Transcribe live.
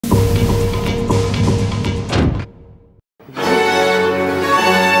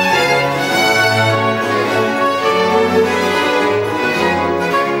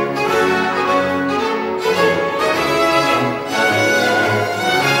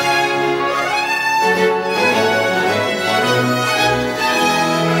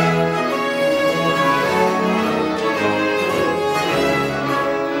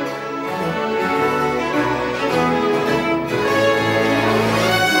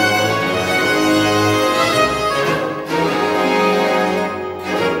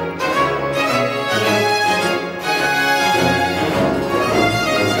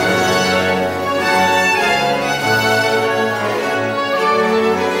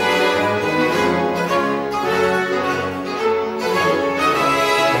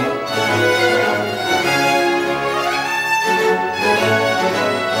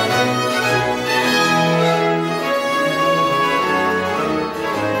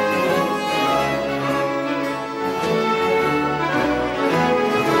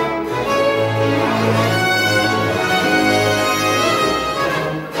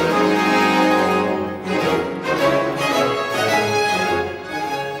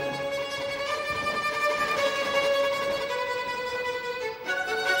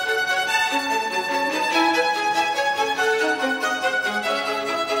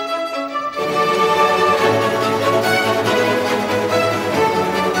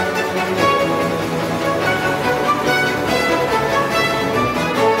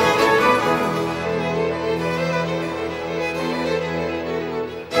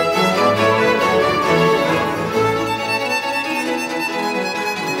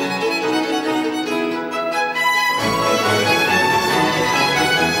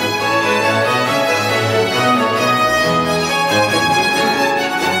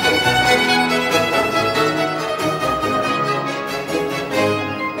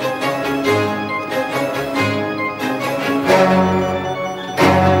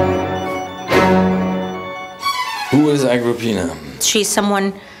She's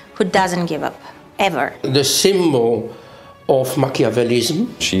someone who doesn't give up, ever. The symbol of Machiavellism.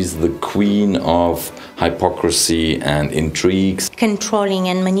 She's the queen of hypocrisy and intrigues. Controlling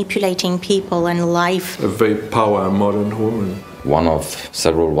and manipulating people and life. A very powerful modern woman. One of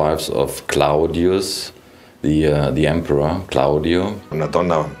several wives of Claudius, the emperor, Claudio. Una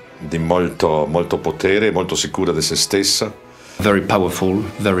donna di molto potere, molto sicura di se stessa. Very powerful,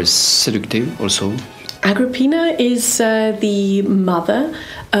 very seductive also. Agrippina is the mother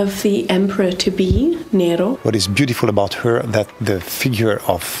of the emperor-to-be, Nero. What is beautiful about her that the figure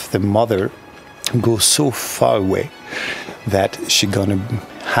of the mother goes so far away that she's gonna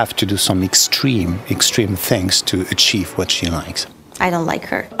have to do some extreme things to achieve what she likes. I don't like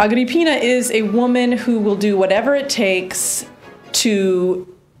her. Agrippina is a woman who will do whatever it takes to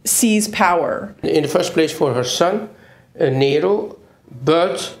seize power. In the first place for her son, Nero,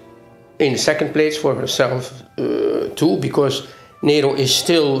 but in the second place for herself too, because Nero is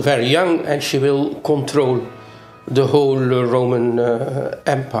still very young and she will control the whole Roman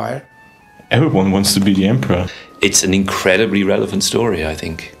Empire. Everyone wants to be the emperor. It's an incredibly relevant story, I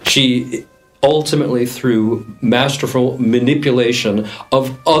think. She ultimately, through masterful manipulation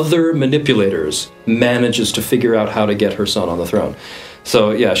of other manipulators, manages to figure out how to get her son on the throne. So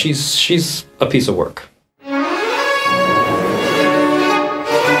yeah, she's a piece of work.